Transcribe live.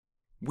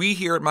We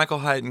here at Michael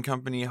Hyatt and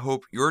Company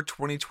hope your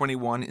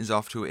 2021 is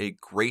off to a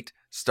great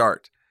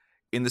start.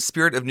 In the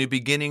spirit of new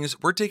beginnings,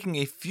 we're taking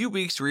a few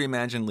weeks to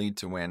reimagine Lead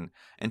to Win,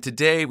 and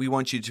today we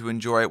want you to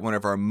enjoy one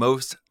of our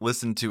most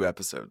listened to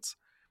episodes.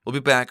 We'll be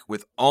back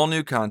with all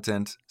new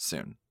content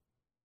soon.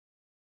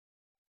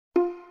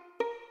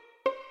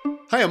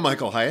 Hi, I'm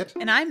Michael Hyatt.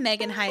 And I'm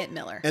Megan Hyatt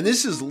Miller. And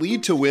this is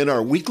Lead to Win,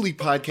 our weekly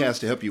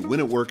podcast to help you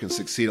win at work and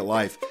succeed at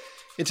life.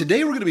 And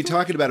today we're going to be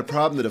talking about a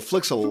problem that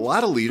afflicts a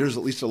lot of leaders,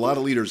 at least a lot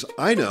of leaders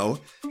I know.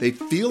 They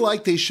feel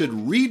like they should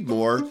read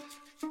more,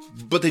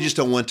 but they just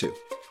don't want to.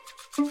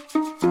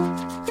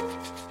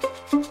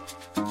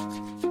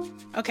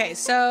 Okay,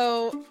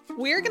 so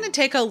we're going to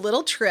take a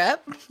little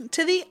trip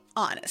to the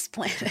honest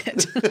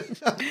planet.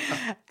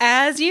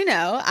 As you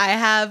know, I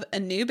have a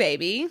new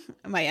baby,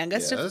 my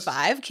youngest of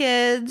 5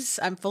 kids.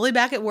 I'm fully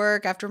back at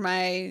work after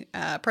my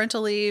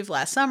parental leave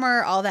last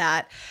summer, all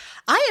that.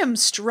 I am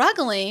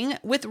struggling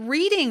with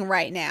reading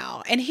right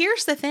now. And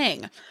here's the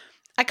thing.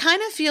 I kind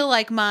of feel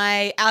like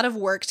my out of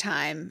work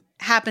time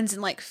happens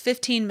in like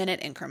 15-minute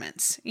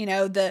increments. You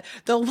know, the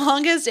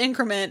longest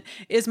increment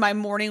is my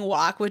morning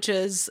walk, which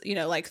is,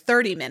 like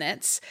 30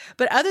 minutes.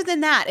 But other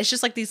than that, it's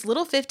just like these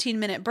little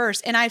 15-minute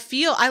bursts. And I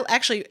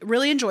actually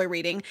really enjoy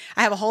reading.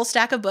 I have a whole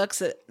stack of books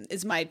that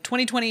is my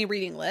 2020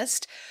 reading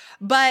list.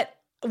 But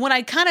when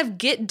I kind of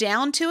get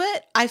down to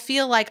it, I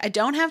feel like I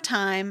don't have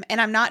time and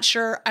I'm not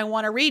sure I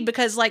want to read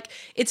because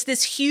it's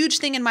this huge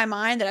thing in my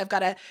mind that I've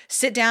got to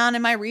sit down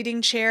in my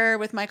reading chair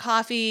with my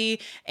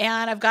coffee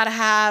and I've got to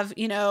have,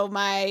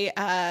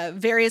 my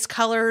various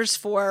colors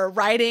for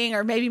writing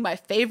or maybe my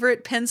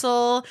favorite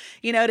pencil,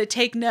 to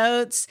take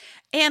notes.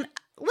 And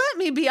let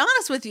me be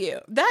honest with you,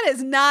 that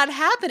is not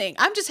happening.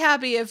 I'm just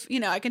happy if,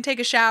 I can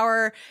take a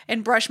shower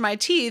and brush my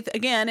teeth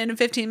again in a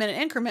 15-minute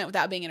increment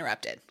without being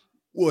interrupted.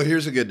 Well,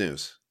 here's the good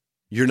news.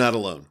 You're not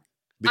alone.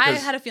 I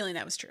had a feeling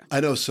that was true.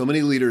 I know so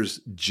many leaders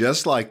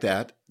just like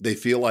that. They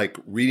feel like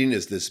reading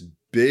is this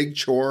big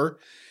chore.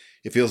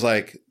 It feels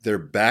like they're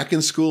back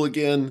in school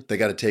again. They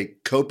got to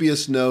take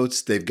copious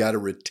notes. They've got to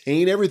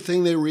retain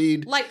everything they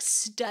read. Like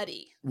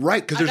study.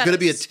 Right, because there's going to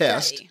be a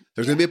test.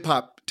 There's going to be a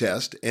pop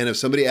test. And if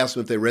somebody asks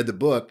them if they read the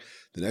book,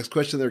 the next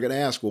question they're going to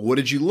ask, well, what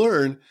did you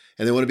learn?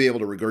 And they want to be able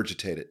to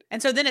regurgitate it.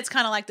 And so then it's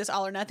kind of like this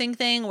all or nothing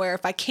thing where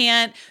if I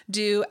can't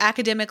do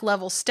academic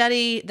level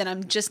study, then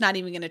I'm just not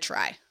even going to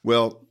try.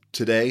 Well,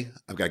 today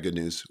I've got good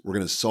news. We're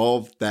going to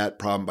solve that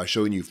problem by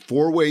showing you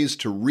 4 ways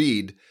to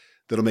read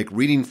that'll make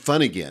reading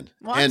fun again.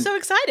 Well, I'm so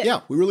excited. Yeah,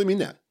 we really mean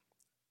that.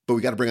 But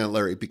we got to bring on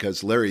Larry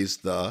because Larry's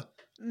the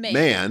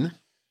man,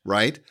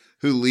 right,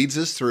 who leads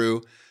us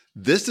through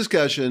this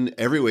discussion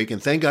every week.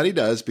 And thank God he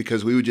does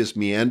because we would just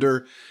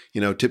meander,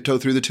 tiptoe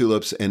through the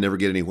tulips and never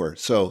get anywhere.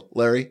 So,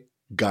 Larry,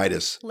 guide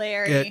us.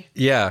 Larry.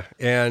 Yeah.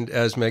 And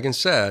as Megan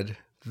said,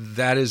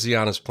 that is the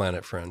honest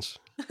planet, friends.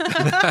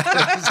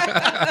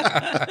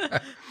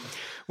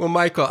 Well,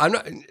 Michael, I'm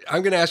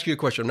going to ask you a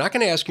question. I'm not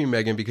going to ask you,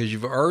 Megan, because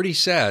you've already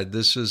said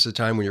this is a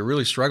time when you're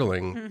really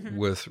struggling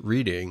with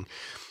reading.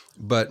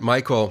 But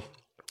Michael,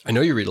 I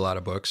know you read a lot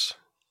of books.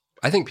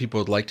 I think people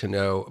would like to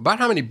know about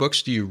how many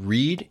books do you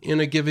read in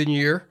a given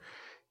year?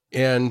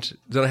 And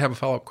then I have a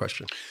follow-up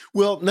question.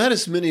 Well, not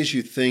as many as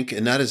you think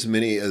and not as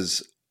many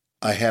as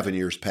I have in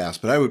years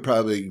past, but I would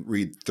probably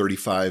read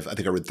 35. I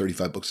think I read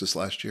 35 books this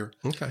last year.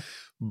 Okay.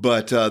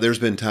 But there's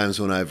been times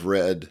when I've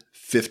read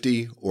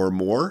 50 or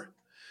more.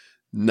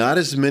 Not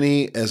as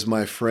many as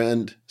my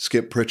friend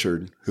Skip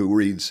Pritchard, who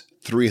reads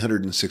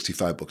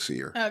 365 books a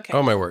year. Okay.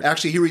 Oh, my word.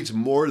 Actually, he reads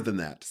more than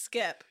that.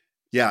 Skip.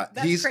 Yeah.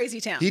 That's crazy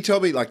town. He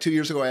told me 2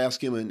 years ago, I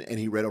asked him and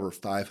he read over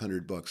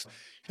 500 books.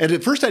 And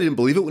at first I didn't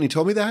believe it when he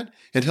told me that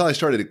until I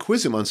started to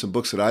quiz him on some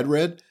books that I'd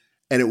read.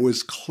 And it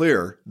was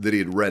clear that he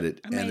had read it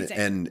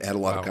and had a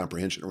lot of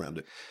comprehension around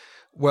it.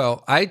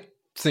 Well, I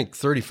think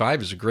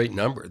 35 is a great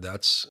number.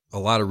 That's a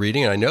lot of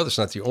reading. And I know that's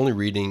not the only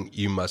reading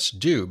you must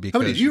do. Because, how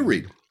many did you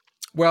read?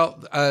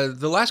 Well,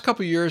 the last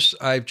couple of years,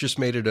 I've just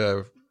made it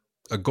a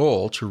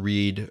goal to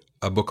read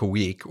a book a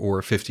week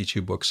or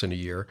 52 books in a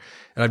year.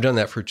 And I've done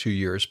that for 2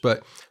 years.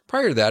 But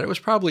prior to that, it was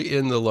probably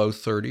in the low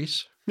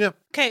 30s. Yeah.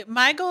 Okay,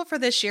 my goal for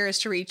this year is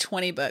to read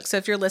 20 books. So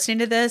if you're listening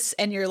to this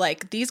and you're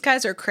like, these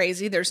guys are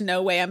crazy, there's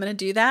no way I'm going to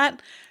do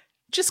that,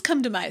 just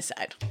come to my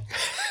side.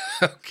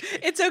 Okay.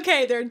 It's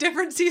okay. There are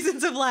different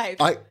seasons of life.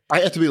 I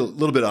have to be a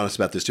little bit honest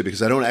about this too,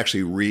 because I don't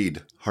actually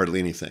read hardly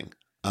anything.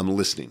 I'm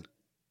listening.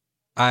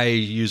 I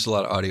use a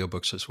lot of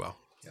audiobooks as well.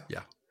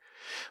 Yeah.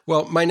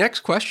 Well, my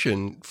next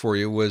question for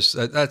you was,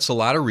 that's a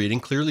lot of reading.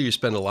 Clearly, you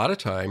spend a lot of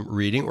time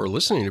reading or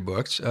listening to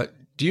books.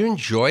 Do you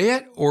enjoy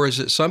it, or is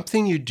it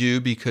something you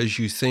do because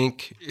you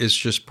think it's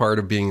just part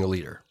of being a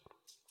leader?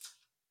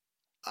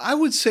 I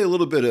would say a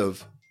little bit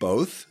of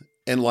both.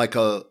 And like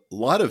a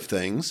lot of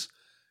things,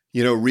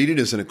 reading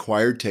is an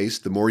acquired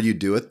taste. The more you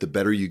do it, the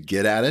better you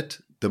get at it,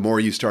 the more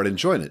you start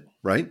enjoying it,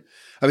 right?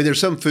 I mean, there's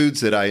some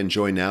foods that I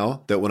enjoy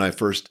now that when I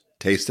first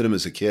tasted them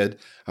as a kid,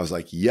 I was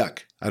like, yuck,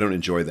 I don't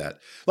enjoy that.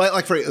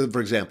 Like for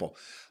example,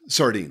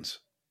 sardines.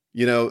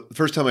 The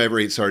first time I ever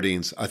ate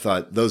sardines, I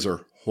thought those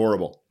are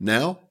horrible.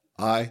 Now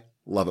I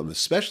love them,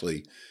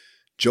 especially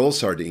Joel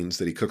sardines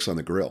that he cooks on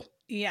the grill.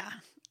 Yeah.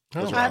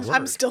 Oh,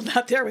 I'm still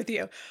not there with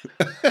you.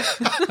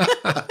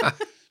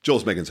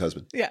 Joel's Megan's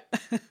husband. Yeah.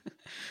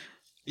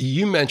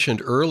 You mentioned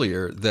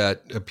earlier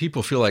that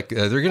people feel like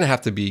they're going to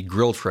have to be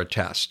grilled for a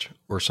test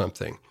or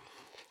something.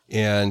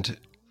 And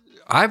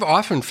I've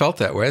often felt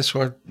that way. That's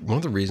one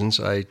of the reasons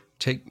I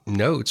take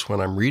notes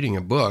when I'm reading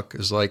a book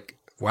is like,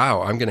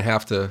 wow, I'm going to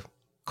have to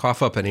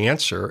cough up an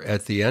answer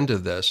at the end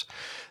of this.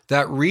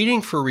 That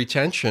reading for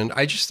retention,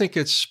 I just think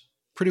it's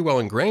pretty well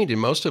ingrained in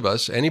most of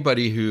us.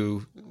 Anybody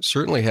who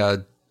certainly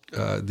had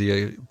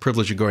the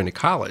privilege of going to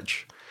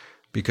college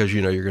because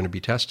you know you're going to be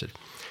tested.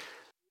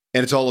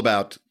 And it's all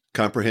about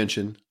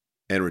comprehension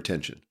and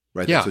retention,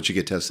 right? Yeah. That's what you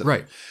get tested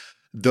Right. on.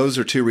 Those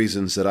are two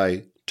reasons that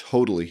I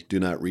totally do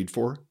not read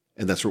for.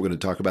 And that's what we're going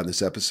to talk about in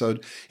this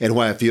episode. And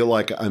why I feel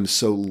like I'm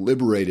so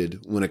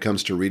liberated when it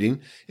comes to reading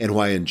and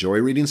why I enjoy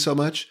reading so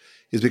much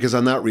is because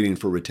I'm not reading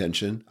for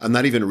retention. I'm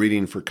not even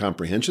reading for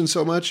comprehension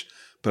so much,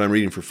 but I'm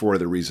reading for four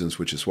other reasons,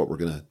 which is what we're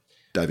going to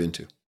dive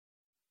into.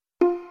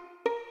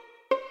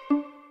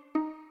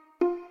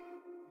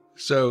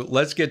 So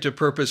let's get to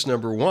purpose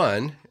number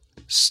one,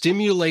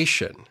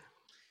 stimulation.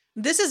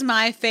 This is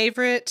my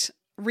favorite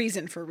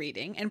reason for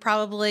reading and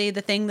probably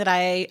the thing that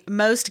I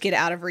most get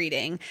out of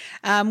reading,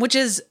 which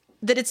is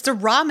that it's the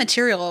raw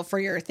material for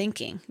your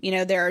thinking. You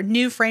know, there are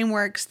new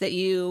frameworks that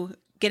you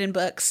get in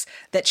books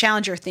that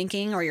challenge your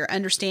thinking or your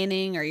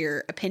understanding or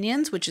your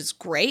opinions, which is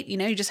great. You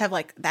know, you just have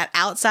like that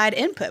outside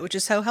input, which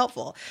is so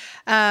helpful.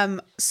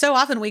 So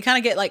often we kind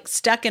of get like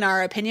stuck in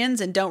our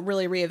opinions and don't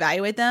really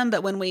reevaluate them.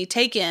 But when we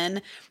take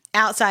in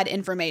outside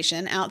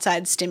information,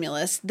 outside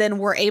stimulus, then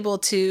we're able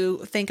to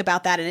think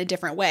about that in a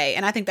different way.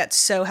 And I think that's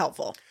so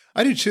helpful.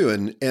 I do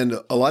too. And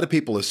a lot of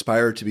people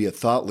aspire to be a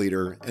thought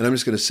leader. And I'm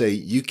just going to say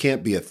you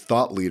can't be a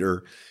thought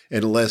leader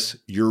unless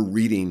you're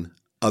reading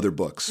other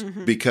books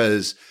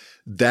because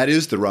that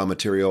is the raw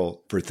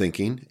material for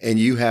thinking. And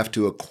you have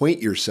to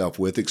acquaint yourself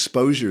with,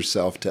 expose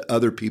yourself to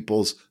other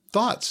people's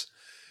thoughts,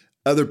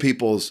 other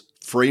people's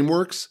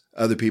frameworks,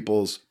 other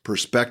people's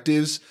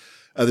perspectives,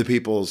 other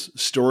people's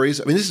stories.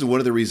 I mean, this is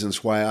one of the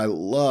reasons why I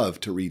love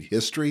to read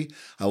history.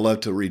 I love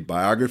to read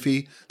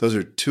biography. Those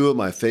are two of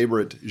my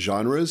favorite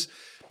genres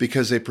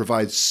because they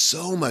provide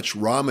so much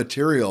raw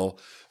material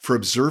for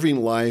observing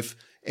life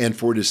and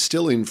for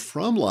distilling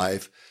from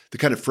life the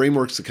kind of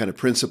frameworks, the kind of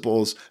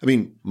principles. I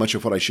mean, much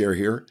of what I share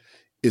here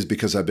is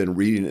because I've been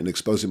reading and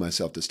exposing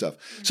myself to stuff.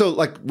 So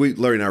like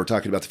Larry and I were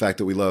talking about the fact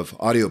that we love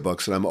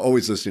audiobooks, and I'm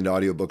always listening to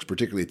audiobooks,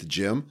 particularly at the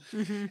gym.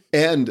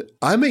 And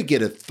I may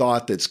get a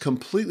thought that's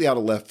completely out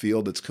of left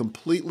field, that's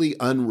completely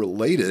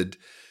unrelated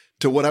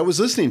to what I was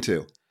listening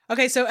to.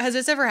 Okay, so has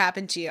this ever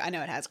happened to you? I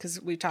know it has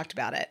because we've talked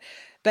about it.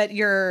 But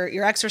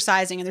you're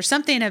exercising and there's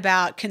something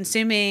about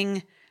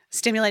consuming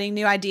stimulating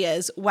new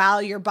ideas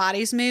while your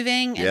body's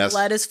moving and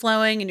blood is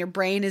flowing and your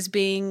brain is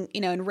being,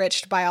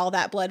 enriched by all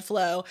that blood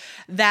flow,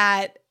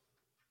 that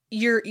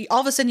you're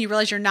all of a sudden you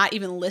realize you're not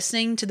even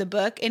listening to the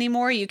book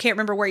anymore. You can't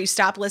remember where you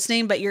stopped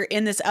listening, but you're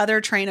in this other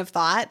train of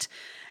thought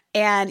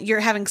and you're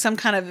having some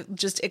kind of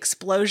just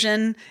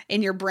explosion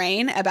in your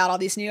brain about all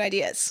these new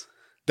ideas.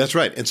 That's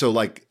right. And so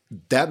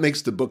that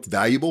makes the book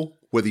valuable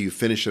whether you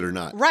finish it or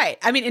not. Right.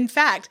 I mean, in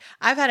fact,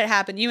 I've had it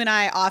happen. You and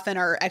I often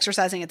are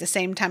exercising at the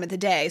same time of the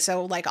day.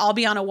 So I'll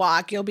be on a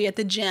walk, you'll be at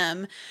the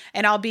gym,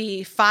 and I'll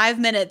be 5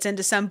 minutes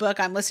into some book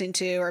I'm listening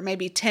to, or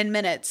maybe 10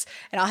 minutes,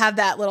 and I'll have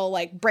that little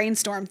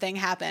brainstorm thing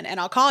happen. And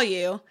I'll call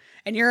you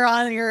and you're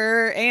on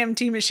your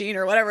AMT machine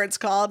or whatever it's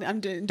called. I'm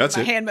doing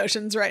my hand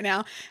motions right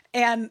now.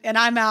 And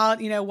I'm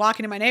out,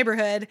 walking in my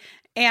neighborhood,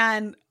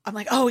 and I'm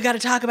like, oh, we got to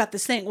talk about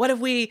this thing. What if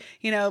we,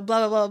 blah,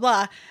 blah, blah,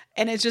 blah.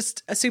 And it's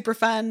just a super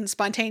fun,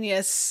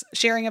 spontaneous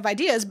sharing of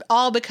ideas,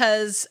 all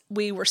because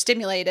we were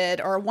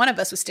stimulated, or one of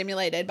us was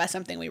stimulated by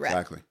something we read.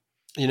 Exactly.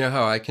 You know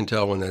how I can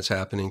tell when that's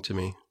happening to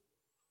me?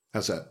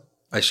 How's that?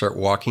 I start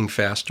walking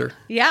faster.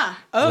 Yeah.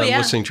 Oh, I'm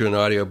listening to an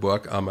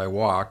audiobook on my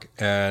walk,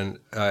 and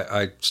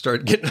I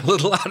start getting a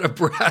little out of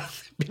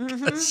breath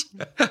because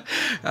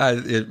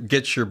it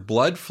gets your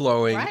blood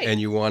flowing, and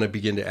you want to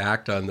begin to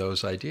act on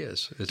those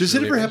ideas. Does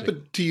it ever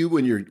happen to you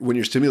when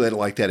you're stimulated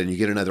like that and you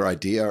get another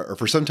idea,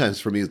 or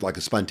sometimes for me, like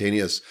a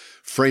spontaneous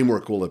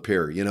framework will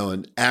appear,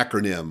 an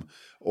acronym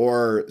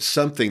or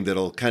something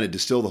that'll kind of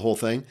distill the whole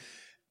thing,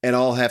 and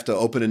I'll have to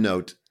open a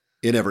note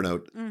in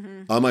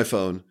Evernote on my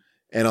phone.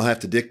 And I'll have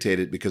to dictate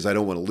it because I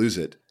don't want to lose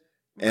it.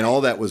 And all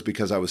that was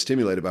because I was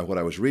stimulated by what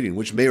I was reading,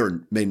 which may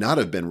or may not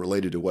have been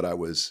related to what I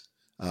was,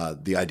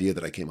 the idea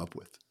that I came up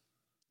with.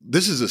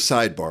 This is a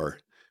sidebar,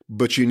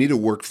 but you need a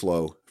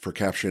workflow for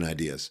capturing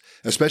ideas,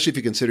 especially if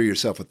you consider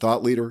yourself a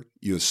thought leader,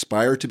 you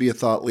aspire to be a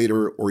thought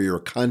leader, or you're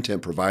a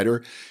content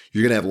provider.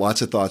 You're going to have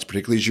lots of thoughts,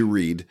 particularly as you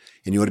read,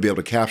 and you want to be able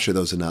to capture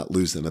those and not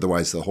lose them.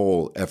 Otherwise, the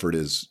whole effort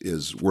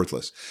is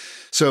worthless.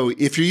 So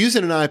if you're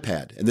using an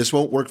iPad, and this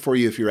won't work for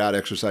you if you're out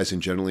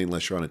exercising generally,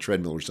 unless you're on a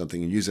treadmill or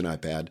something and use an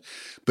iPad,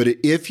 but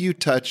if you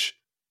touch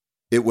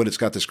when it's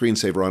got the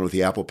screensaver on with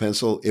the Apple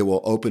Pencil, it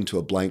will open to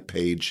a blank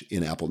page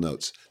in Apple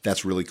Notes.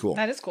 That's really cool.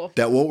 That is cool.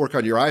 That won't work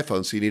on your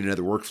iPhone, so you need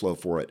another workflow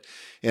for it.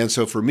 And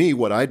so for me,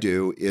 what I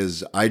do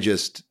is I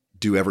just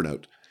do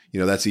Evernote.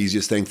 That's the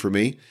easiest thing for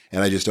me.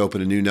 And I just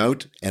open a new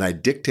note and I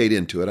dictate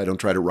into it. I don't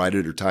try to write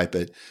it or type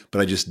it,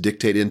 but I just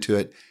dictate into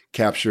it,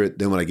 capture it.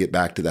 Then when I get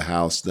back to the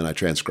house, then I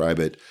transcribe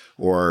it.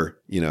 Or,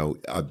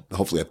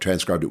 hopefully I've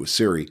transcribed it with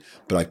Siri,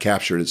 but I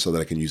captured it so that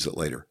I can use it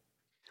later.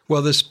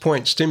 Well, this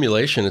point,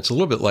 stimulation, it's a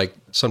little bit like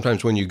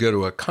sometimes when you go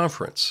to a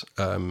conference,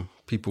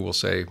 people will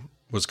say,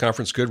 was the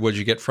conference good? What did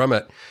you get from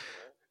it?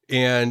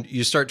 And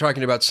you start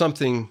talking about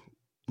something,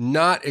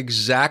 not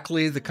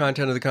exactly the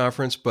content of the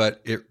conference,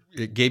 but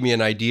it gave me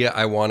an idea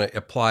I want to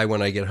apply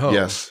when I get home.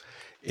 Yes.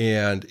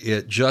 And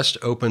it just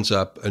opens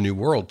up a new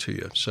world to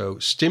you. So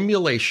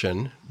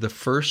stimulation, the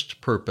first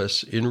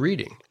purpose in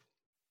reading.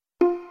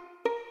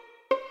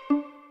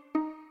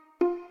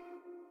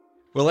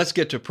 Well, let's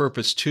get to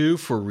purpose 2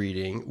 for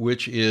reading,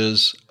 which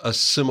is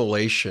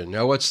assimilation.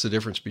 Now, what's the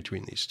difference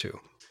between these two?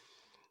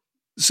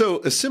 So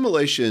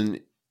assimilation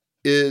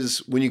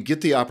is when you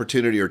get the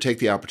opportunity or take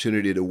the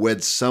opportunity to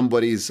wed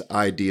somebody's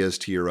ideas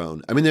to your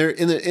own. I mean,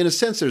 in a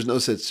sense, there's no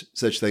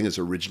such thing as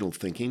original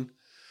thinking.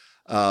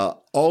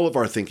 All of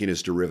our thinking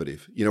is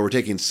derivative. We're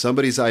taking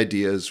somebody's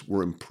ideas,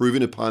 we're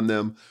improving upon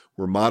them,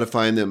 we're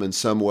modifying them in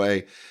some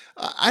way.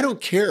 I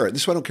don't care.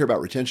 This is why I don't care about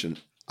retention.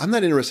 I'm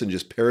not interested in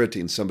just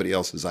parroting somebody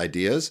else's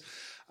ideas.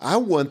 I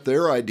want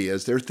their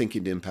ideas, their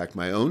thinking to impact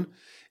my own.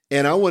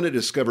 And I want to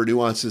discover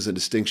nuances and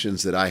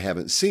distinctions that I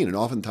haven't seen. And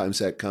oftentimes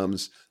that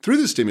comes through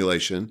the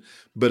stimulation,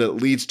 but it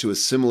leads to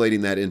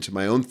assimilating that into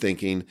my own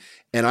thinking.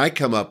 And I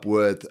come up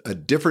with a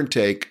different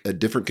take, a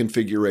different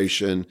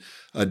configuration,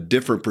 a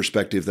different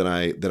perspective than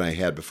I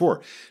had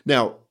before.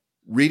 Now,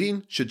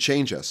 reading should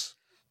change us.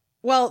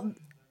 Well,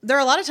 there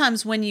are a lot of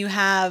times when you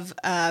have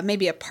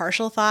maybe a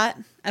partial thought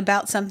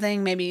about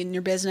something, maybe in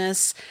your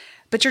business,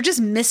 but you're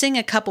just missing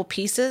a couple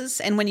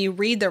pieces. And when you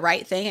read the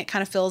right thing, it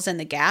kind of fills in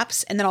the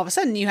gaps. And then all of a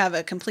sudden you have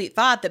a complete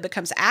thought that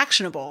becomes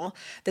actionable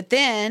that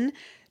then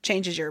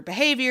changes your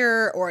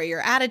behavior or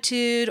your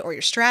attitude or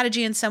your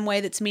strategy in some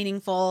way that's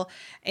meaningful.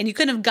 And you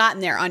couldn't have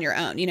gotten there on your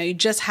own. You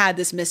just had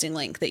this missing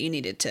link that you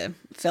needed to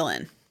fill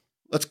in.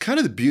 That's kind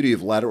of the beauty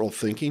of lateral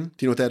thinking.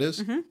 Do you know what that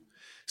is? Mm-hmm.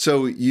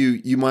 So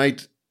you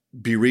might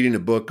be reading a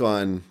book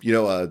on,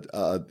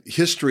 a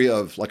history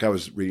of, like I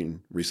was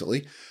reading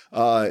recently,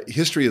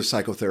 history of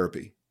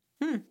psychotherapy.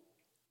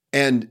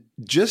 And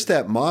just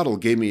that model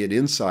gave me an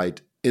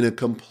insight in a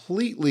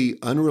completely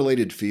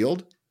unrelated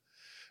field,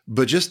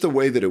 but just the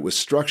way that it was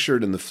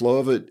structured and the flow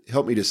of it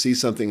helped me to see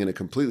something in a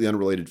completely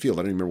unrelated field.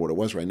 I don't even remember what it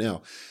was right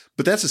now,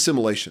 but that's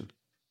assimilation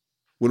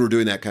when we're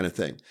doing that kind of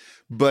thing.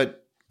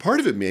 But part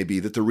of it may be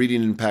that the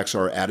reading impacts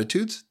our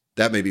attitudes.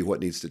 That may be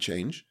what needs to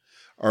change.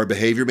 Our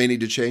behavior may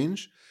need to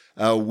change.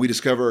 We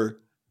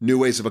discover new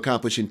ways of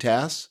accomplishing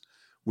tasks.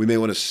 We may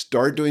want to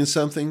start doing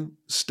something,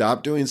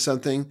 stop doing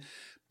something,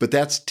 but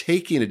that's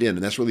taking it in,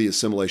 and that's really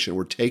assimilation.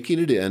 We're taking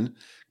it in,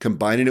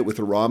 combining it with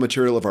the raw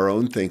material of our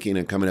own thinking,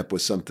 and coming up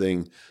with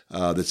something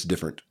that's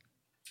different.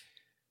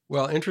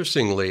 Well,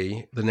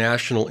 interestingly, the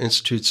National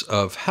Institutes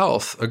of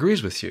Health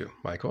agrees with you,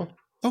 Michael.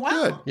 Oh, wow.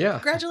 Good. Yeah.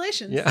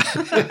 Congratulations.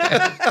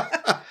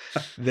 Yeah.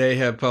 They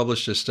have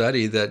published a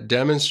study that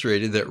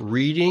demonstrated that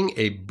reading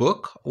a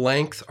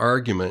book-length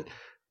argument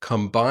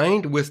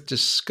combined with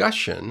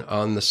discussion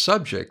on the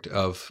subject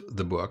of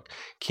the book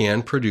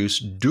can produce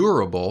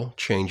durable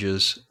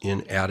changes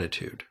in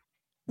attitude.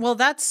 Well,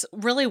 that's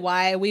really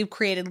why we've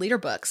created leader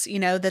books.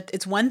 That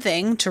it's one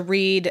thing to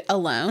read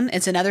alone.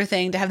 It's another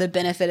thing to have the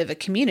benefit of a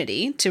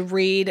community, to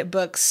read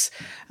books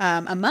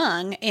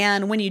among.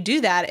 And when you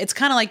do that, it's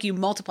kind of like you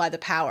multiply the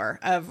power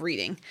of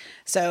reading.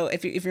 So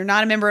if you're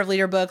not a member of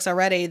Leader Books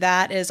already,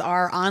 that is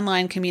our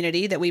online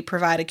community that we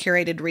provide a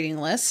curated reading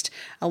list,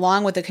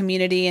 along with the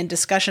community and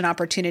discussion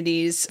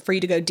opportunities for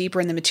you to go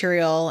deeper in the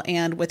material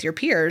and with your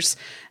peers.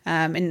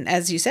 And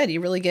as you said,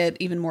 you really get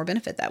even more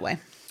benefit that way.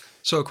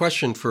 So a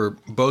question for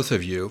both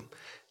of you.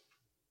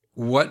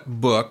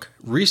 What book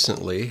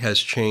recently has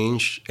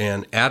changed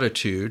an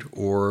attitude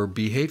or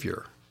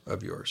behavior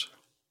of yours?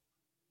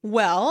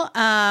 Well,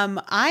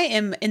 I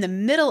am in the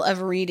middle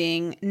of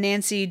reading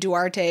Nancy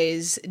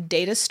Duarte's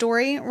Data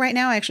Story right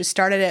now. I actually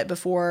started it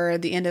before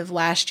the end of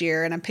last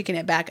year, and I'm picking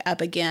it back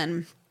up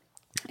again.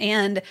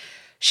 And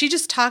she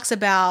just talks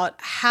about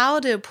how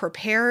to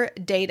prepare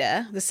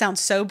data. This sounds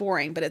so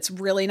boring, but it's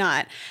really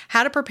not.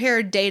 How to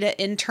prepare data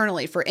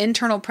internally for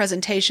internal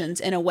presentations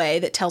in a way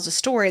that tells a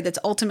story that's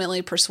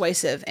ultimately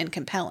persuasive and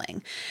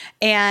compelling.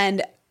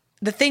 And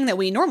the thing that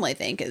we normally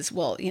think is,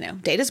 well,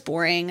 data's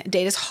boring,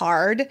 data's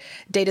hard,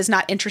 data's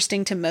not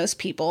interesting to most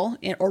people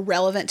or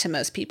relevant to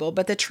most people.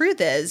 But the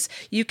truth is,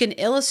 you can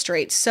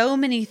illustrate so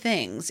many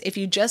things if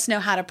you just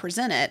know how to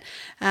present it.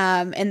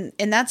 And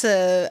that's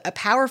a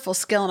powerful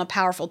skill and a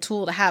powerful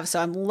tool to have. So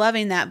I'm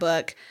loving that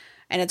book.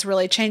 And it's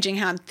really changing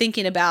how I'm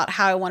thinking about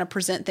how I want to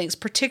present things,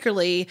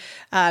 particularly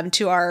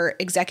to our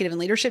executive and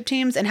leadership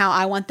teams, and how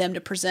I want them to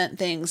present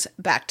things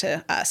back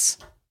to us.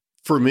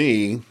 For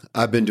me,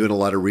 I've been doing a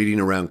lot of reading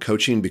around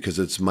coaching because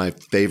it's my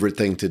favorite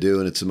thing to do.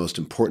 And it's the most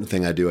important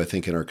thing I do, I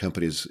think, in our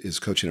company is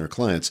coaching our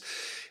clients.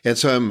 And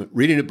so I'm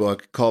reading a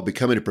book called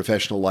Becoming a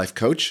Professional Life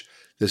Coach.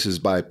 This is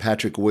by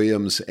Patrick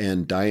Williams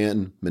and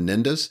Diane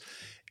Menendez.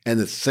 And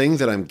the thing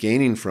that I'm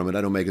gaining from it,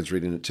 I know Megan's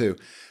reading it too,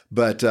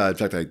 but in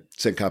fact, I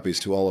sent copies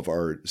to all of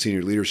our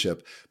senior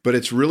leadership, but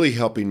it's really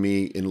helping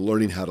me in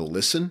learning how to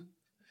listen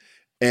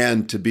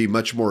and to be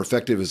much more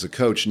effective as a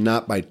coach,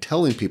 not by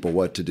telling people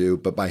what to do,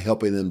 but by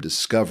helping them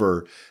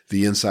discover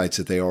the insights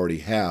that they already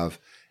have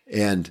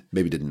and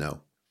maybe didn't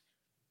know.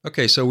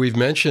 Okay, so we've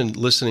mentioned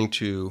listening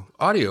to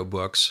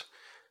audiobooks.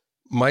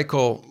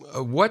 Michael,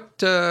 what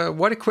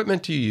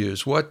equipment do you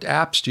use? What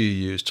apps do you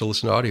use to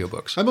listen to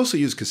audiobooks? I mostly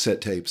use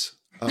cassette tapes.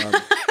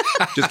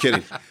 Just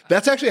kidding.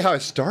 That's actually how I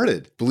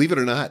started, believe it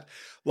or not.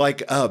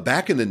 Like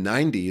back in the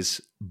 90s,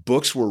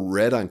 books were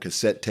read on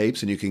cassette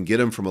tapes, and you can get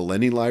them from a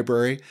lending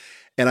library.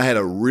 And I had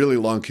a really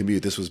long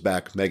commute. This was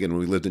back, Megan, when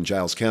we lived in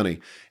Giles County.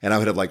 And I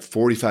would have like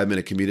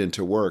 45-minute commute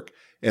into work.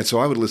 And so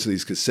I would listen to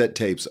these cassette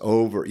tapes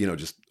over,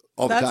 just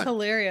all the time. That's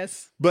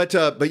hilarious. But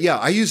yeah,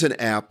 I use an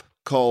app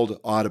called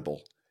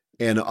Audible.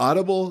 And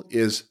Audible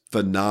is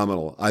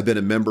phenomenal. I've been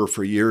a member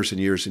for years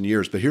and years and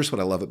years. But here's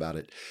what I love about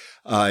it.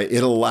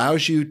 It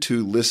allows you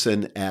to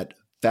listen at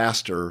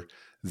faster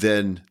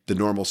than the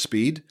normal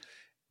speed.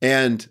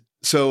 And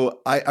so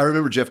I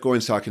remember Jeff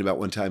Goins talking about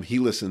one time he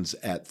listens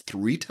at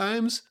 3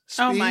 times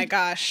speed. Oh my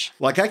gosh.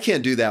 Like I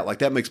can't do that. Like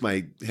that makes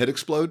my head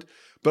explode.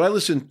 But I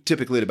listen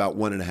typically at about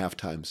 1.5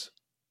 times.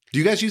 Do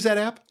you guys use that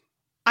app?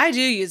 I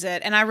do use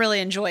it, and I really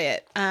enjoy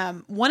it.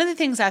 One of the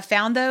things I've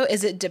found, though,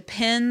 is it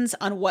depends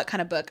on what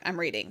kind of book I'm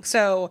reading.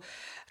 So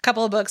a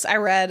couple of books I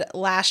read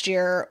last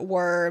year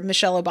were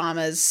Michelle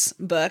Obama's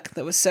book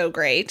that was so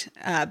great,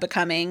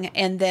 Becoming,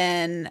 and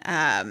then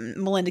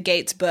Melinda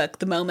Gates' book,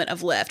 The Moment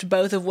of Lift,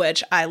 both of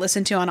which I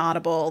listened to on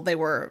Audible. They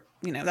were,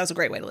 that was a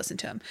great way to listen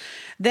to them.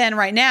 Then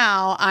right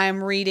now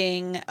I'm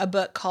reading a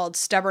book called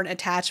Stubborn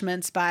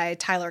Attachments by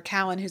Tyler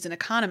Cowen, who's an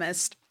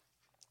economist.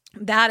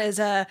 That is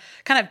a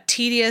kind of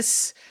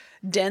tedious,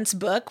 dense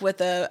book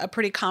with a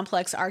pretty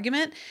complex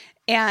argument.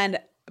 And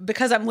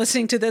because I'm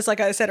listening to this, like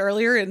I said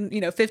earlier, in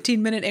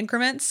 15-minute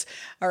increments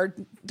or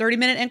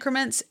 30-minute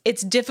increments,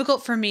 it's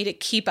difficult for me to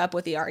keep up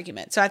with the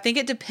argument. So I think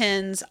it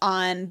depends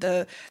on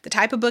the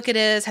type of book it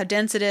is, how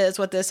dense it is,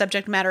 what the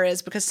subject matter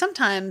is, because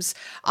sometimes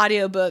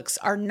audiobooks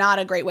are not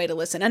a great way to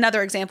listen.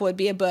 Another example would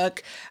be a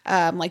book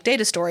like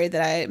Data Story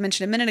that I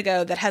mentioned a minute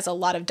ago that has a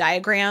lot of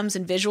diagrams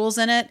and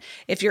visuals in it.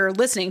 If you're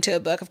listening to a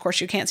book, of course,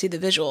 you can't see the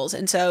visuals.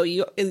 And so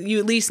you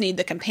at least need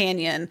the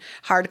companion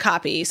hard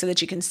copy so that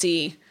you can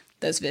see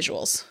those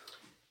visuals.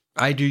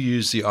 I do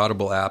use the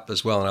Audible app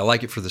as well, and I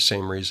like it for the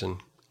same reason.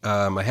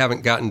 I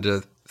haven't gotten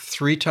to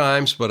 3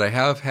 times, but I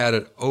have had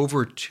it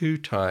over 2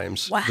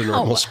 times the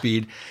normal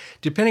speed,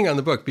 depending on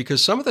the book,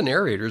 because some of the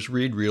narrators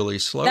read really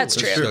slowly. That's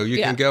true. So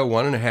you can go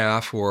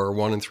 1.5 or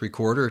 1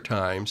 3/4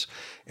 times,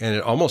 and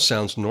it almost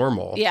sounds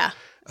normal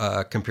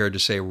compared to,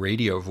 say,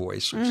 radio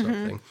voice or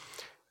something.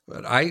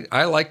 But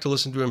I like to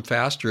listen to them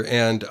faster.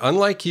 And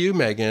unlike you,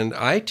 Megan,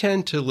 I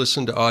tend to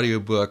listen to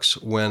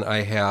audiobooks when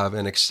I have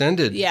an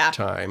extended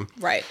time.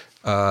 Right.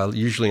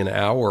 Usually an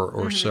hour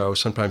or so,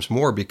 sometimes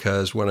more,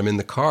 because when I'm in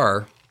the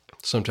car,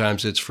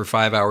 sometimes it's for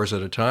 5 hours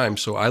at a time.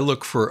 So I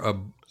look for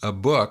a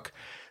book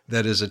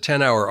that is a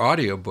 10-hour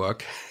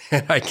audiobook,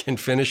 and I can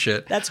finish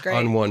it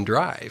on one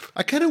drive.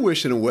 I kind of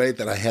wish in a way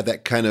that I had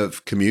that kind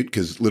of commute,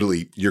 because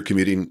literally you're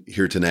commuting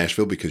here to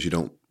Nashville because you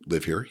don't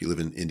live here. You live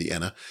in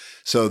Indiana.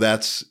 So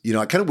that's,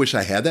 I kind of wish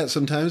I had that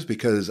sometimes,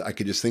 because I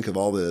could just think of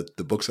all the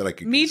books that I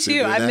could. Me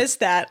too. I miss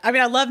that. I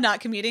mean, I love not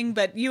commuting,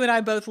 but you and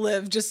I both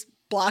live just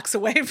blocks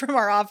away from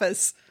our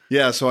office.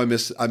 Yeah, so I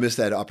miss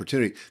that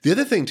opportunity. The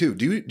other thing too,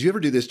 do you ever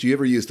do this? Do you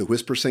ever use the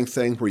WhisperSync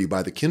thing where you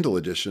buy the Kindle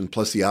edition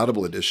plus the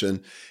Audible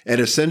edition, and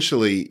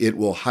essentially it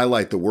will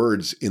highlight the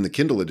words in the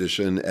Kindle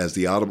edition as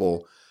the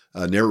Audible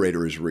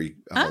narrator is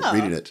reading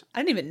it? I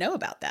didn't even know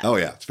about that. Oh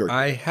yeah, it's very cool.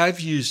 I have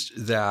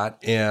used that,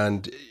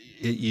 and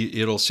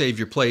it'll save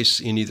your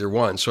place in either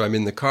one. So I'm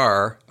in the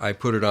car, I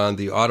put it on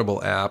the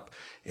Audible app,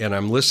 and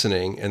I'm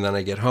listening, and then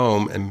I get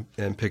home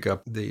and pick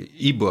up the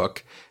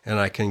ebook, and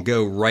I can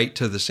go right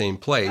to the same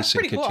place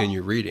and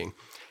continue reading.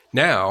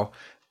 Now,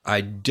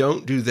 I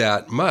don't do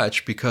that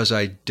much because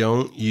I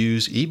don't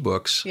use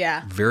ebooks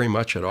very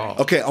much at all.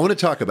 Okay, I want to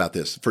talk about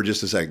this for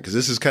just a second, because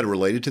this is kind of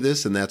related to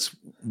this, and that's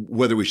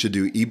whether we should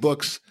do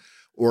ebooks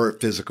or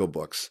physical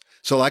books.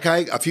 So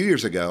a few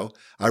years ago,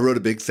 I wrote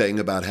a big thing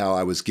about how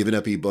I was giving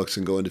up ebooks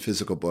and going to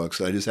physical books.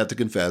 And I just have to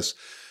confess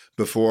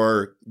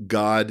before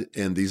God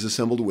and these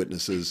assembled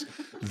witnesses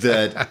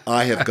that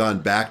I have gone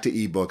back to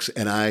ebooks,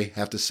 and I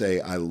have to say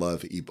I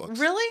love ebooks.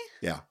 Really?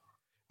 Yeah.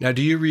 Now,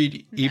 do you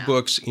read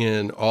ebooks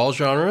in all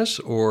genres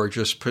or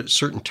just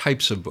certain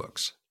types of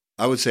books?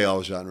 I would say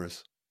all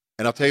genres.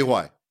 And I'll tell you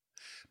why.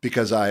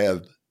 Because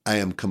I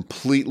am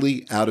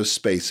completely out of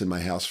space in my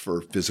house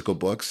for physical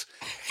books.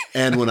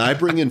 And when I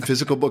bring in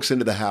physical books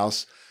into the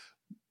house,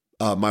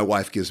 my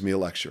wife gives me a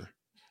lecture.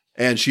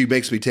 And she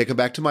makes me take them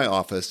back to my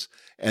office,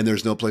 and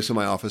there's no place in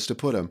my office to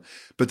put them.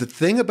 But the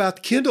thing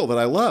about Kindle that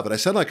I love, and I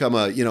sound like I'm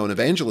an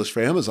evangelist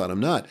for Amazon, I'm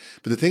not.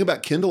 But the thing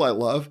about Kindle I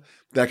love,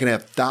 that I can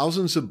have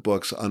thousands of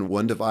books on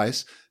one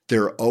device.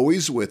 They're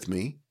always with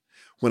me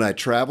when I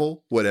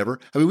travel, whatever.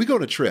 I mean, we go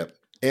on a trip,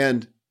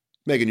 and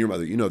Megan, your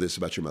mother, you know this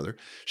about your mother.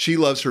 She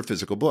loves her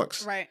physical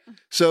books. Right.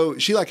 So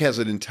she has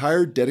an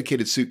entire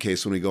dedicated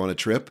suitcase when we go on a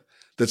trip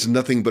that's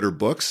nothing but her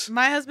books.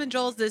 My husband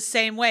Joel's the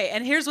same way.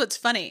 And here's what's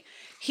funny.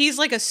 He's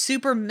like a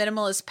super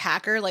minimalist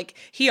packer. Like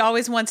he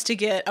always wants to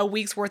get a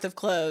week's worth of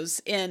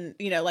clothes in,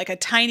 like a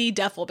tiny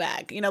duffel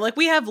bag. Like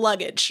we have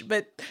luggage,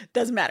 but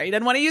doesn't matter. He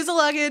doesn't want to use the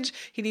luggage.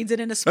 He needs it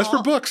in a small. That's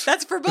for books.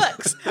 That's for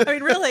books. I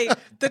mean, really,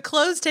 the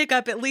clothes take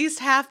up at least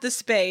half the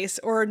space,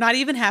 or not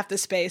even half the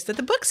space that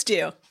the books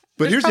do.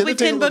 But There's here's the probably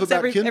other thing 10 I love books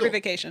about Kindle. every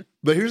vacation.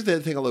 But here's the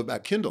other thing I love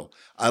about Kindle.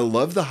 I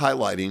love the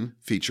highlighting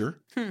feature.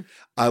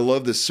 I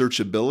love the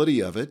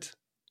searchability of it.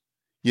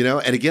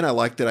 And again, I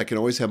like that I can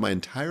always have my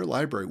entire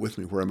library with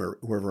me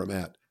wherever I'm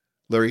at.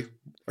 Larry,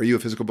 are you a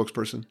physical books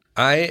person?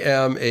 I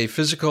am a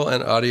physical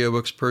and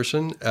audiobooks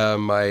person.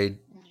 My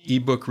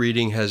ebook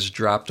reading has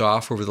dropped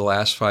off over the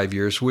last 5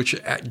 years, which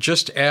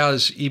just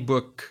as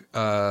ebook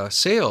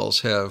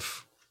sales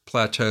have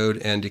plateaued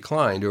and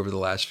declined over the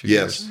last few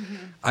years. Mm-hmm.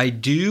 I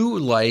do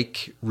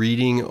like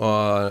reading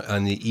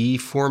on the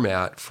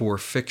e-format for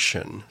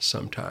fiction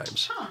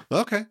sometimes. Huh.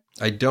 Okay.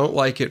 I don't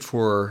like it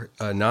for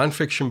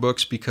nonfiction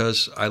books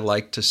because I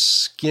like to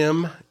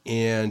skim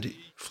and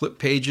flip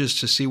pages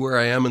to see where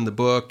I am in the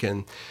book,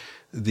 and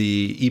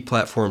the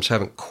e-platforms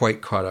haven't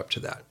quite caught up to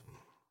that.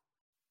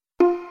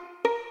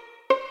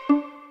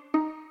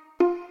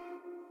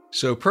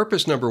 So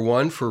purpose number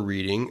 1 for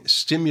reading,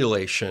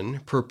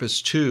 stimulation.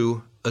 Purpose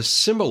 2,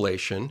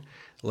 assimilation.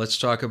 Let's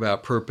talk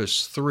about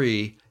purpose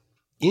 3,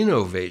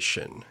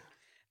 innovation.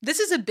 This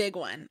is a big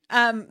one.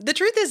 The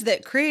truth is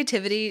that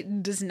creativity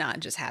does not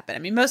just happen. I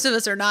mean, most of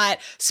us are not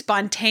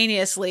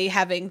spontaneously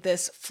having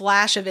this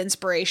flash of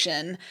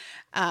inspiration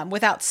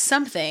without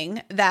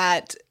something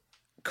that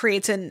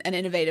creates an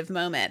innovative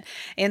moment.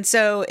 And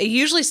so it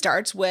usually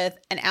starts with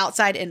an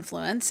outside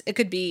influence. It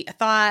could be a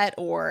thought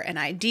or an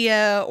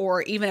idea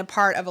or even a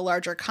part of a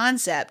larger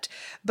concept.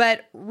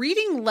 But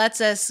reading lets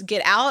us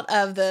get out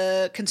of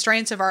the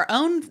constraints of our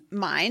own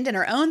mind and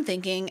our own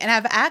thinking and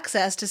have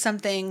access to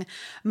something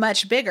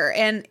much bigger.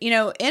 And,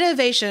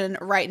 innovation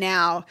right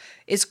now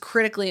is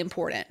critically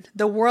important.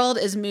 The world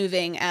is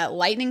moving at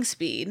lightning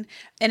speed.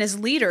 And as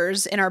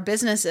leaders in our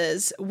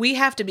businesses, we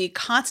have to be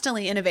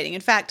constantly innovating.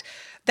 In fact,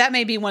 that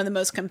may be one of the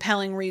most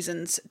compelling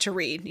reasons to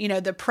read.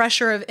 The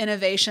pressure of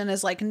innovation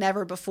is like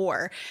never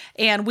before.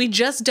 And we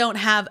just don't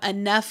have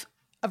enough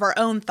of our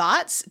own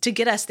thoughts to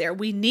get us there.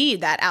 We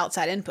need that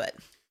outside input.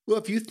 Well,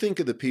 if you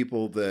think of the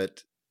people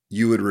that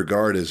you would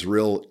regard as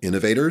real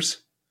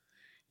innovators,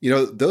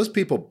 those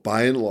people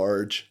by and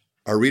large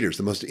are readers.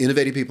 The most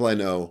innovative people I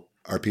know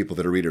are people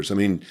that are readers. I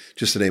mean,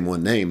 just to name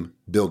one name,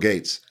 Bill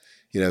Gates.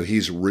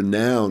 He's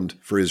renowned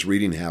for his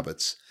reading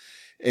habits.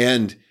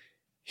 And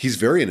he's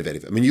very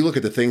innovative. I mean, you look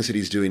at the things that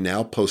he's doing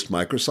now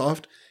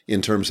post-Microsoft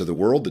in terms of the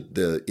world,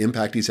 the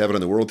impact he's having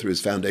on the world through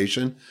his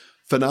foundation,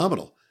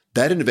 phenomenal.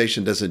 That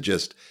innovation doesn't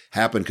just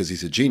happen because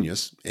he's a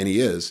genius, and he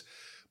is,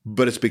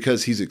 but it's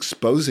because he's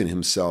exposing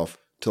himself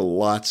to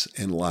lots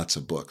and lots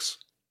of books.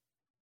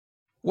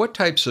 What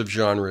types of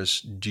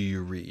genres do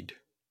you read?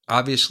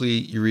 Obviously,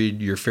 you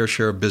read your fair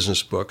share of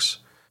business books.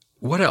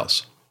 What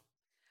else?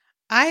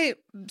 I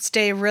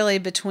stay really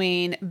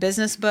between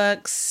business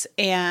books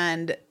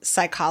and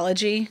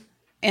psychology.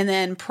 And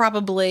then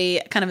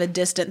probably kind of a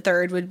distant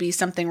third would be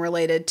something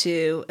related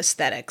to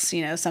aesthetics,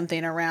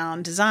 something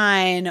around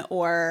design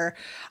or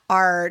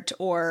art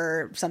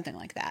or something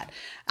like that.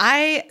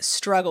 I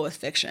struggle with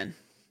fiction.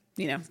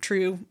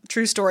 True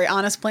story,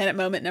 honest planet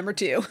moment number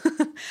 2.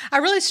 I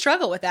really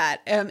struggle with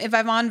that. If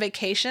I'm on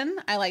vacation,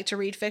 I like to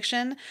read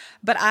fiction,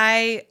 but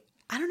I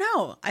don't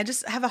know. I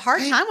just have a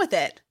hard time with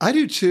it. I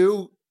do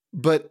too.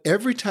 But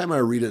every time I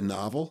read a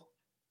novel,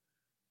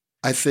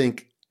 I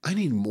think, I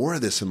need more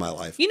of this in my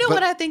life.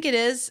 What I think it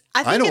is?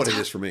 I know what it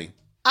is for me.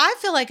 I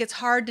feel like it's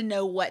hard to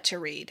know what to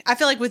read. I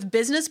feel like with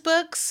business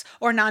books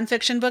or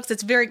nonfiction books,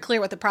 it's very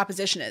clear what the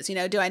proposition is.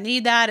 Do I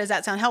need that? Does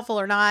that sound helpful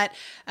or not?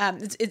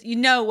 You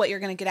know what you're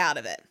going to get out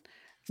of it.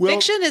 Well,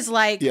 fiction is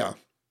like,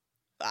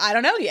 I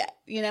don't know yet,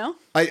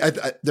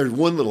 There's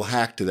one little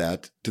hack to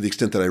that, to the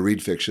extent that I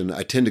read fiction.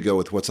 I tend to go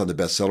with what's on the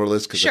bestseller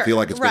list because I feel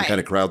like it's been kind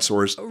of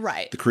crowdsourced.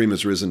 Right. The cream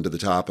has risen to the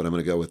top, and I'm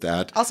going to go with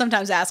that. I'll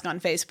sometimes ask on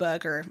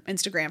Facebook or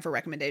Instagram for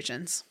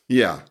recommendations.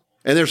 Yeah.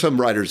 And there's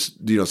some writers,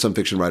 some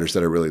fiction writers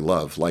that I really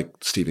love, like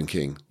Stephen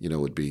King,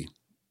 would be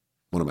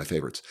one of my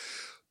favorites.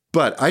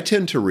 But I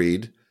tend to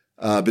read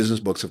business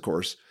books, of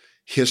course,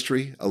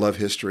 history. I love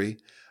history.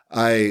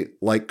 I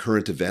like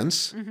current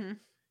events. Mm-hmm.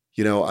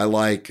 I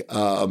like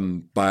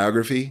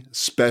biography,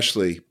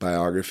 especially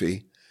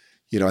biography.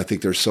 I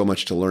think there's so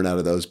much to learn out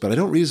of those, but I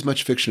don't read as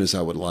much fiction as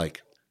I would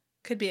like.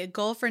 Could be a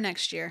goal for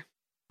next year.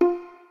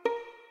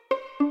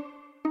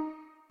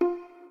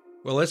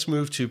 Well, let's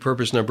move to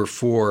purpose number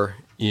 4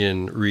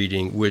 in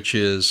reading, which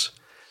is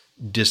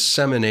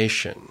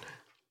dissemination.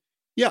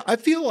 Yeah, I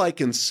feel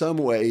like in some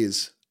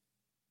ways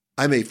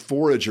I'm a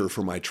forager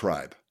for my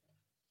tribe.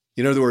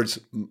 In other words,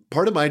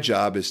 part of my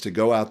job is to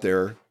go out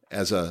there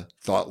as a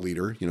thought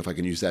leader, if I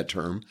can use that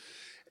term,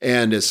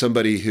 and as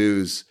somebody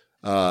who's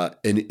an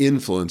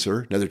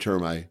influencer, another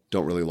term I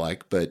don't really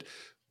like, but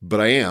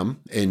I am,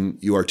 and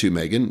you are too,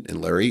 Megan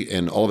and Larry,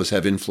 and all of us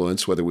have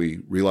influence, whether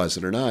we realize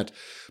it or not.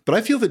 But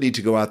I feel the need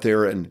to go out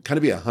there and kind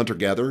of be a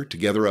hunter-gatherer to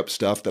gather up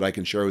stuff that I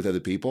can share with other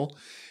people.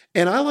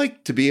 And I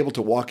like to be able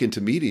to walk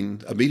into a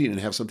meeting and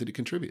have something to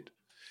contribute,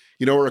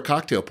 or a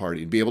cocktail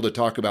party, and be able to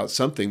talk about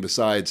something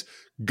besides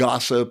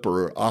gossip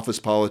or office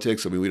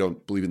politics. I mean, we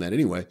don't believe in that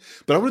anyway.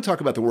 But I want to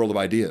talk about the world of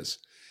ideas.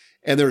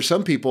 And there are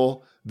some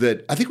people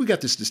that I think we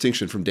got this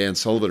distinction from Dan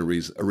Sullivan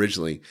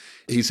originally.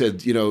 He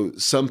said,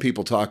 some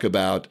people talk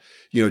about,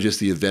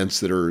 just the events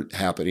that are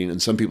happening, and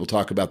some people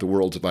talk about the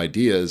worlds of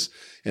ideas,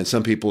 and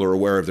some people are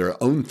aware of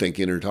their own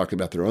thinking and are talking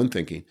about their own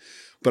thinking.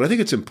 But I think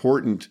it's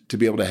important to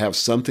be able to have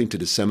something to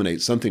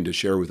disseminate, something to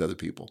share with other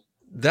people.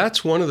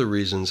 That's one of the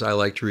reasons I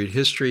like to read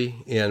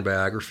history and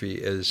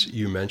biography, as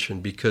you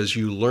mentioned, because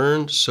you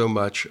learn so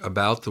much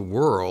about the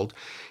world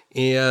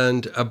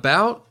and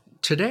about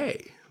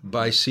today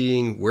by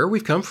seeing where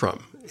we've come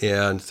from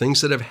and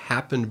things that have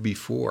happened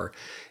before.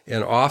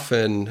 And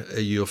often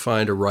you'll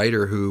find a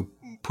writer who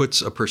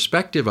puts a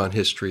perspective on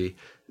history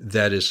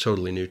that is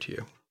totally new to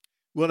you.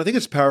 Well, I think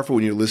it's powerful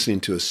when you're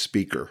listening to a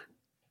speaker,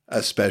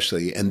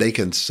 especially, and they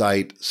can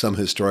cite some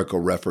historical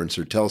reference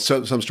or tell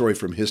some story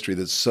from history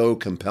that's so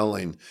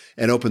compelling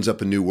and opens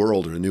up a new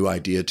world or a new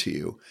idea to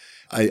you.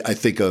 I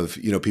think of,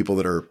 people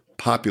that are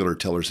popular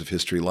tellers of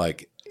history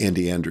like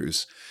Andy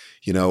Andrews,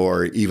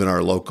 or even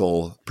our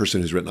local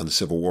person who's written on the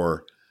Civil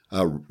War,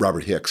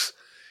 Robert Hicks,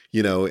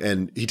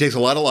 and he takes a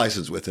lot of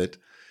license with it.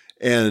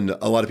 And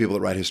a lot of people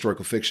that write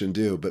historical fiction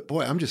do. But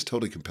boy, I'm just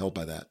totally compelled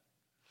by that.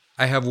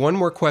 I have one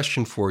more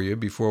question for you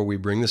before we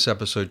bring this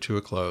episode to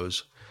a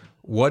close.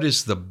 What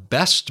is the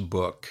best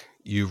book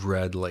you've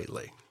read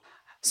lately?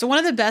 So one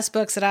of the best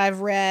books that I've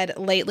read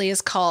lately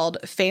is called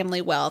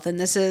Family Wealth. And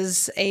this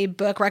is a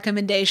book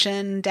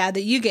recommendation, Dad,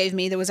 that you gave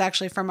me that was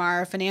actually from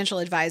our financial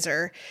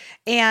advisor.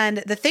 And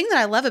the thing that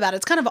I love about it,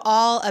 it's kind of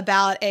all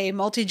about a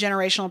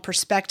multi-generational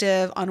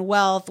perspective on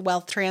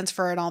wealth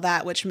transfer and all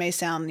that, which may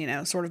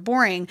sound, sort of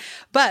boring.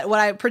 But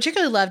what I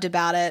particularly loved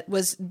about it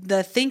was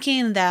the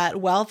thinking that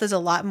wealth is a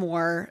lot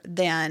more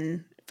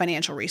than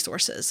financial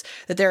resources,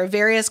 that there are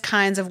various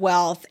kinds of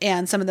wealth,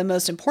 and some of the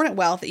most important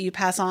wealth that you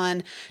pass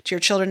on to your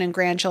children and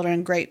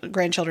grandchildren,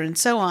 great-grandchildren, and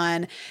so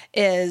on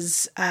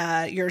is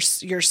your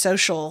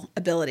social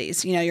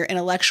abilities, your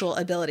intellectual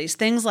abilities,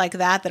 things like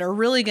that are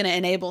really going to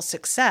enable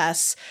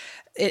success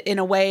in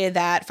a way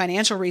that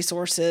financial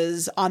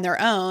resources on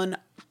their own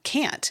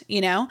can't,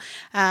 and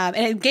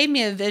it gave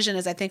me a vision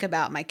as I think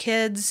about my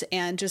kids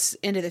and just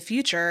into the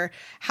future,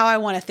 how I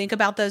want to think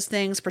about those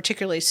things,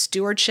 particularly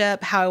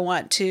stewardship, how I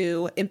want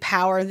to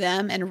empower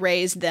them and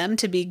raise them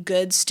to be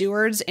good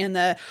stewards, and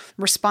the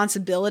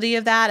responsibility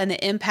of that and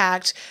the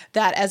impact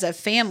that as a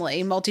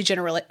family,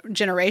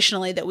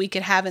 multi-generationally, that we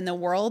could have in the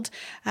world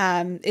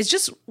is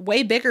just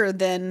way bigger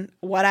than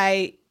what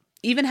I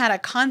even had a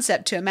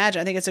concept to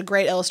imagine. I think it's a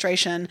great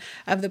illustration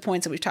of the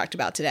points that we've talked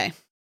about today.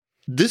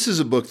 This is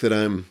a book that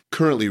I'm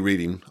currently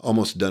reading,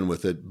 almost done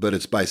with it, but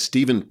it's by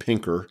Steven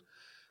Pinker,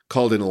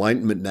 called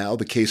Enlightenment Now,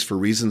 The Case for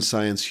Reason,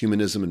 Science,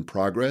 Humanism, and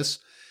Progress.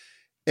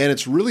 And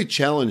it's really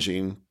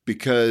challenging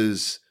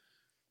because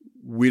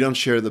we don't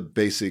share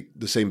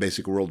the same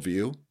basic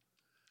worldview,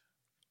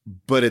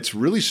 but it's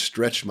really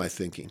stretched my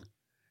thinking.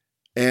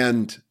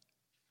 And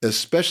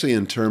especially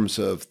in terms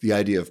of the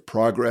idea of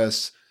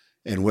progress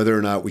and whether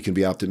or not we can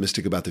be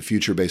optimistic about the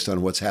future based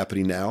on what's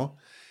happening now.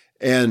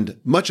 And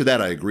much of that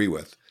I agree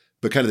with.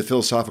 But kind of the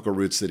philosophical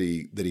roots that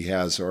he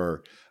has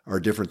are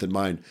different than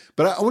mine.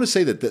 But I want to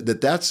say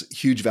that's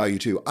huge value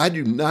too. I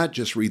do not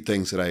just read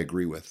things that I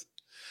agree with.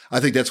 I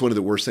think that's one of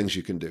the worst things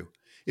you can do.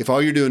 If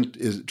all you're doing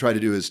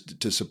is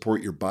to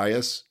support your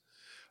bias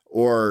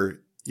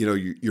or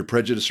your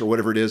prejudice or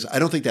whatever it is, I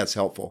don't think that's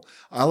helpful.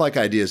 I like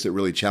ideas that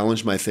really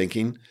challenge my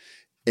thinking,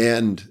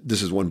 and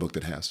this is one book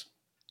that has.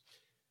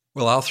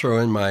 Well, I'll throw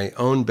in my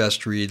own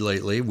best read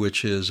lately,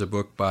 which is a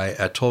book by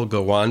Atul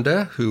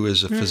Gawande, who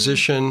is a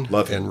physician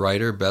and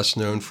writer, best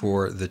known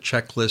for The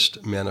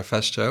Checklist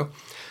Manifesto.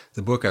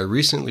 The book I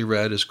recently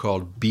read is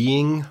called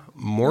Being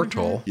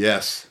Mortal.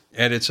 Yes.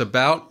 And it's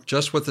about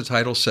just what the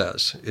title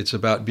says. It's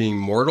about being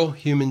mortal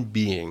human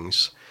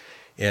beings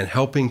and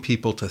helping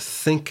people to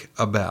think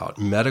about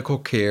medical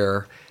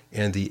care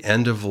and the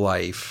end of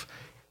life,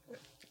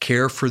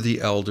 care for the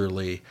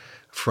elderly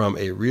from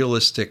a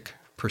realistic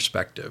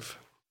perspective.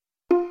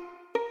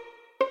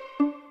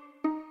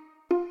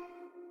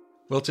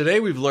 Well, today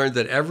we've learned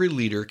that every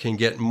leader can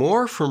get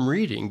more from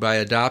reading by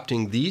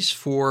adopting these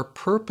 4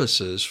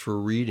 purposes for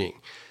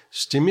reading: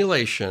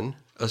 stimulation,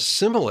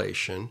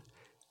 assimilation,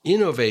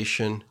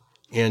 innovation,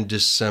 and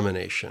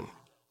dissemination.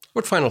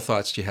 What final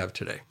thoughts do you have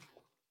today?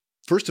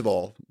 First of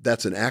all,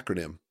 that's an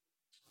acronym.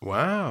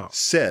 Wow.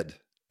 SAID.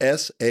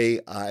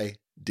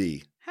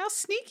 SAID. How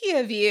sneaky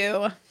of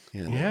you.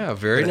 Yeah,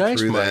 very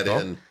nice,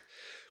 Michael.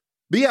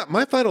 But yeah,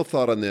 my final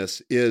thought on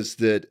this is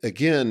that,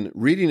 again,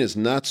 reading is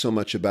not so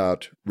much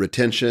about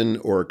retention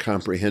or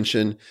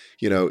comprehension.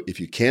 If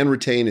you can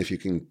retain, if you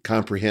can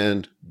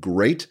comprehend,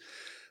 great.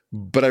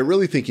 But I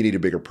really think you need a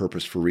bigger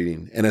purpose for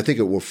reading. And I think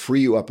it will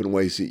free you up in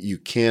ways that you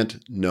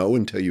can't know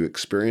until you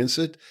experience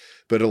it,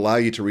 but allow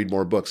you to read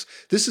more books.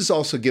 This has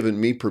also given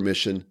me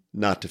permission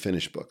not to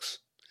finish books.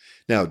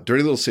 Now,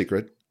 dirty little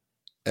secret,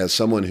 as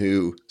someone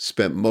who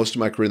spent most of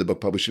my career in the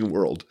book publishing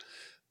world,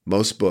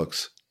 most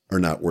books are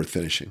not worth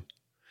finishing.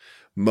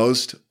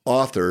 Most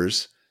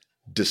authors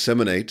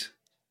disseminate,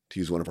 to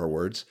use one of our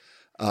words,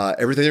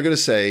 everything they're going to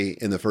say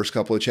in the first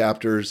couple of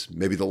chapters,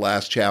 maybe the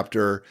last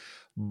chapter,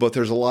 but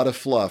there's a lot of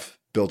fluff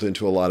built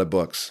into a lot of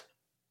books.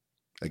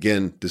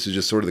 Again, this is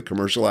just sort of the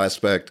commercial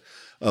aspect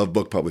of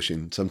book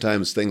publishing.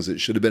 Sometimes things that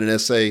should have been an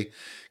essay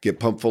get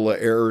pumped full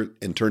of error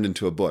and turned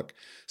into a book.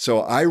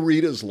 So I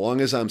read as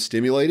long as I'm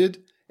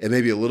stimulated and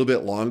maybe a little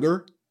bit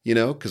longer,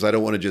 because I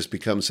don't want to just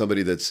become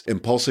somebody that's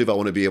impulsive. I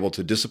want to be able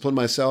to discipline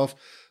myself.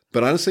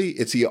 But honestly,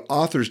 it's the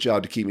author's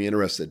job to keep me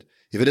interested.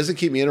 If it doesn't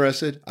keep me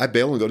interested, I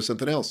bail and go to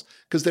something else,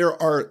 because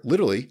there are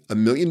literally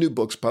 1 million new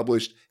books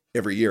published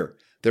every year.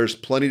 There's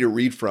plenty to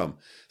read from.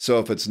 So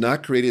if it's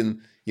not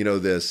creating,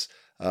 this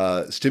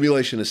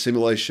stimulation,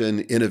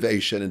 assimilation,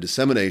 innovation, and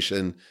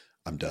dissemination,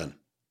 I'm done.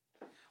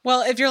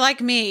 Well, if you're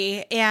like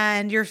me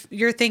and you're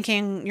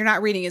thinking you're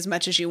not reading as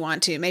much as you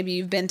want to, maybe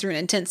you've been through an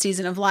intense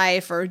season of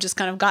life or just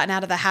kind of gotten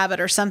out of the habit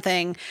or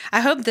something,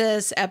 I hope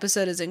this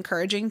episode is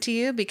encouraging to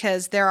you,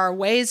 because there are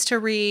ways to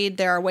read,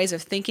 there are ways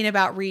of thinking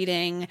about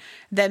reading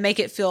that make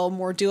it feel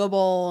more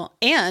doable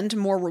and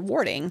more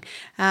rewarding.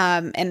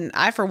 And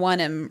I, for one,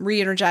 am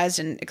re-energized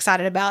and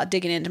excited about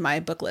digging into my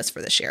book list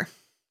for this year.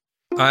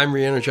 I'm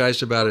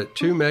re-energized about it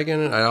too,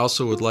 Megan. I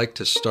also would like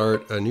to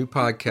start a new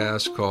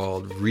podcast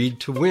called Read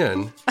to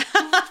Win.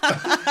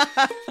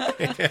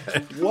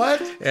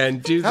 What?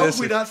 And do How this.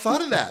 have we not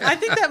thought of that? I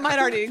think that might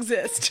already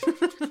exist.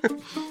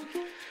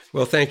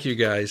 Well, thank you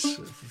guys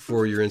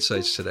for your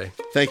insights today.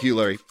 Thank you,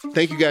 Larry.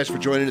 Thank you guys for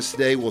joining us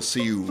today. We'll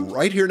see you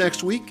right here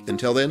next week.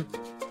 Until then,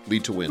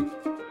 lead to win.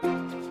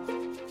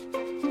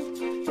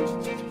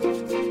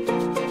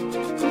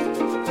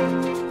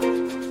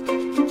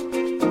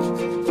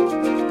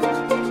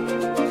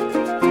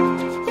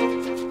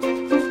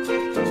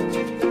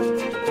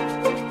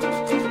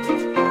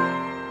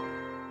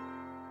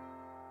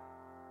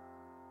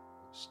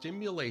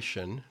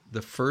 Stimulation,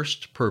 the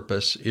first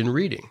purpose in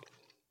reading.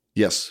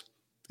 Yes,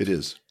 it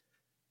is.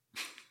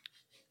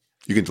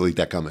 You can delete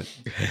that comment.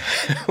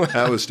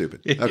 That was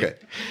stupid. Okay.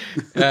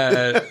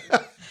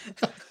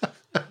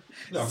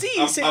 No,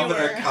 See, I'm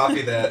going to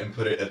copy that and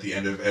put it at the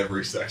end of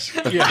every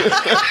section. Yeah.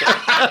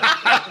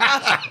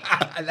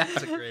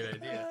 That's a great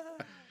idea.